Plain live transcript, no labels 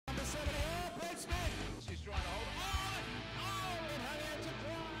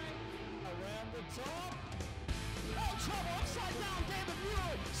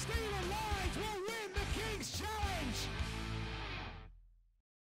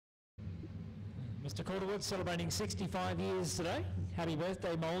Mr. Calderwood celebrating 65 years today. Happy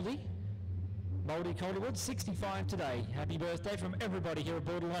birthday, Mouldy. Mouldy Calderwood, 65 today. Happy birthday from everybody here at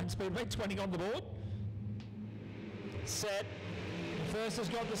Borderline Speedway. 20 on the board. Set. First has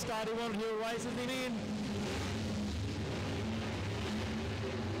got the start he wanted. Hill races him in.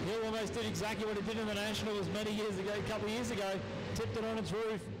 Hill almost did exactly what he did in the Nationals many years ago, a couple of years ago. Tipped it on its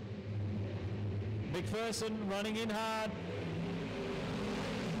roof. McPherson running in hard.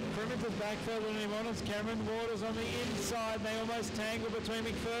 Crimmins is back further than he wanted. Cameron Waters on the inside. They almost tangle between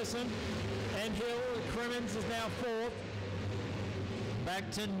McPherson and Hill. Crimmins is now fourth.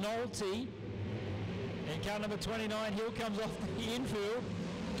 Back to Nolte. In car number 29, Hill comes off the infield.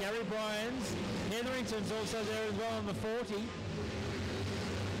 Gary Bryans. Hetherington's also there as well on the 40.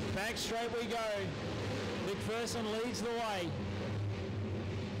 Back straight we go. McPherson leads the way.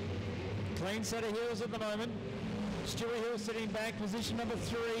 Clean set of heels at the moment. Stewie Hill sitting back, position number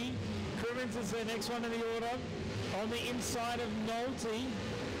 3. Crimmins is the next one in the order. On the inside of Nolte.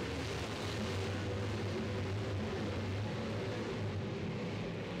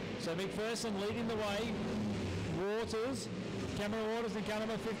 So McPherson leading the way. Waters, Cameron Waters in car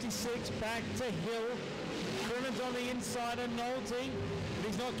number 56. Back to Hill. Crimmins on the inside of Nolte. If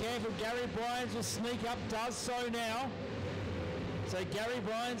he's not careful, Gary Bryans will sneak up, does so now. So Gary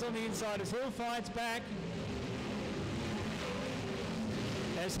Bryans on the inside as Hill fights back.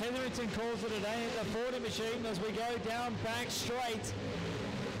 As Hetherington calls it a day at the 40 machine as we go down back straight.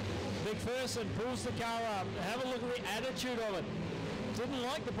 McPherson pulls the car up. Have a look at the attitude of it. Didn't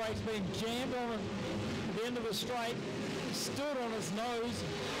like the brakes being jammed on at the end of the straight. Stood on his nose.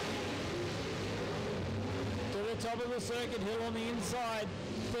 To the top of the circuit, Hill on the inside.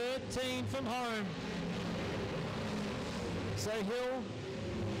 13 from home. So Hill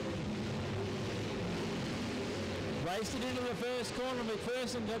raced it into the first corner.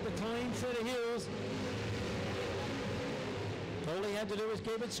 McPherson got the clean set of heels. All he had to do was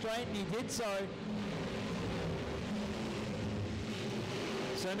keep it straight, and he did so.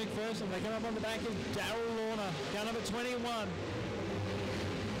 So McPherson, they come up on the back of Darryl Lorna, car number 21.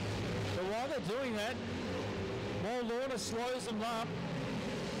 But while they're doing that, while Lorna slows them up,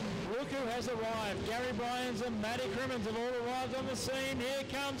 look who has arrived. Gary Bryans and Matty Crimmins have all arrived on the scene. Here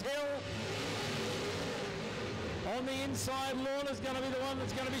comes Hill. On the inside, Lorna's going to be the one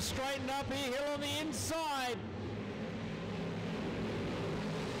that's going to be straightened up here. Hill on the inside.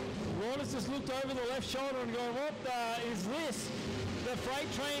 Lorna's just looked over the left shoulder and gone, what is this? The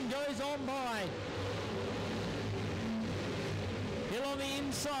freight train goes on by. Hill on the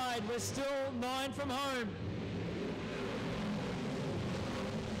inside. We're still 9 from home.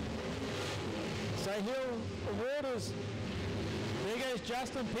 So Hill, Waters, there goes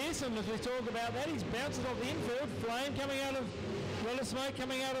Justin Pearson as we talk about that. He's bouncing off the infield. Flame coming out of, well, the smoke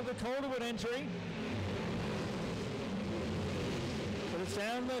coming out of the Calderwood entry. But it's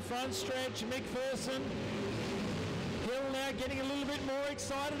down the front stretch. McPherson. Hill now getting a little bit more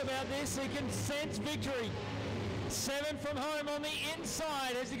excited about this. He can sense victory. 7 from home on the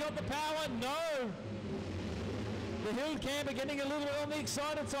inside. Has he got the power? No. The Hill camp are getting a little bit on the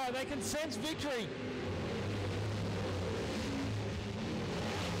excited side. They can sense victory.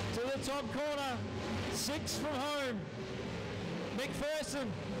 To the top corner, 6 from home. McPherson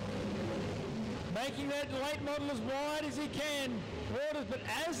making that late model as wide as he can. Waters, but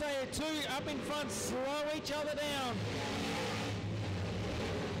as they are 2 up in front, slow each other down.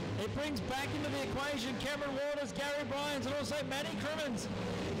 It brings back into the equation Cameron Waters, Gary Bryans, and also Matty Crimmins.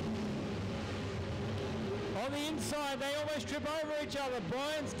 On the inside, they almost trip over each other.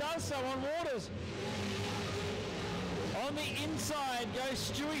 Bryans does so on Waters. On the inside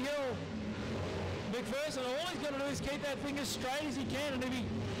goes Stewie Hill. McPherson, all he's got to do is keep that thing as straight as he can, and he'll be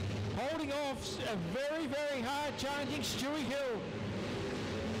holding off a very, very hard charging Stewie Hill.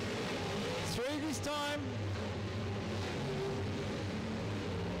 Through this time.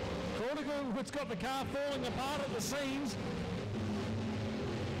 Calderwood's got the car falling apart at the seams.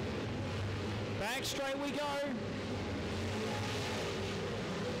 Back straight we go.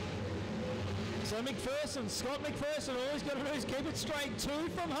 So McPherson, Scott McPherson, all he's got to do is keep it straight. 2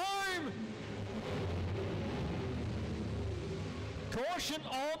 from home. Caution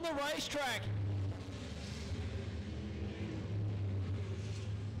on the racetrack.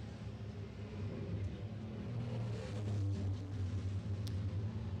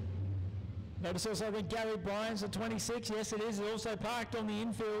 Notice also that Gary Bryans at 26. Yes, it is. He's also parked on the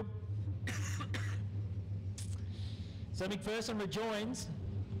infield. So McPherson rejoins.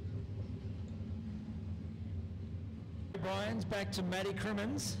 Bryans back to Matty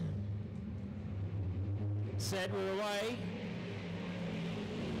Crimmins. Set, we're away.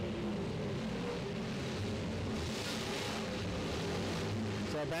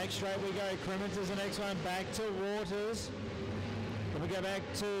 So back straight we go. Crimmins is the next one. Back to Waters. Then we go back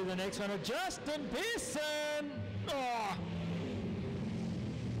to the next one of Justin Pearson. Oh.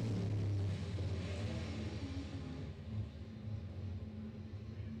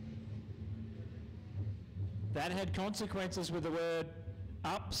 That had consequences with the word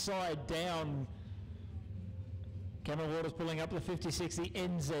upside down. Cameron Waters pulling up the 56, the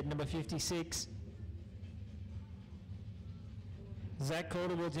NZ, number 56. Zach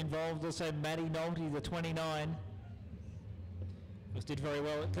Calderwood's involved, also Matty Nolte, the 29. Just did very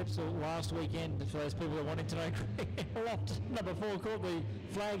well at Clipsal last weekend, for those people that wanted to know. Number 4 caught the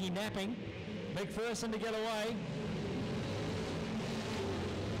flaggy napping. McPherson to get away.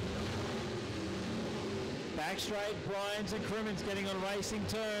 Back straight, Bryans and Crimmins getting on racing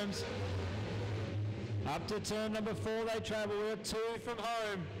terms. Up to turn number 4 they travel. We're 2 from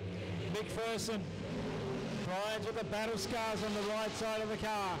home. McPherson. Bryans with the battle scars on the right side of the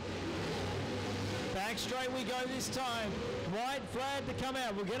car. Back straight we go this time. White flag to come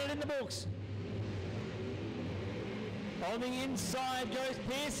out. We'll get it in the books. On the inside goes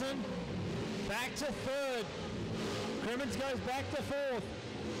Pearson. Back to 3rd. Crimmins goes back to 4th.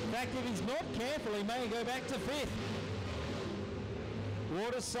 In fact, if he's not careful, he may go back to 5th.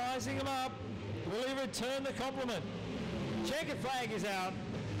 Waters sizing him up. Will he return the compliment? Checkered flag is out.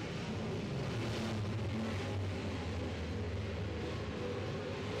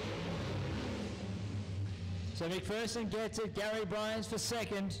 So McPherson gets it. Gary Bryans for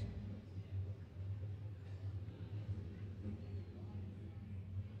 2nd.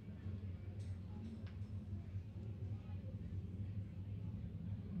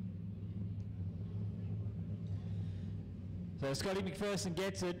 So Scotty McPherson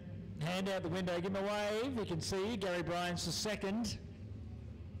gets it, hand out the window, give him a wave. You can see Gary Bryans for 2nd.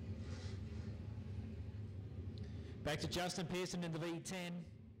 Back to Justin Pearson in the V10.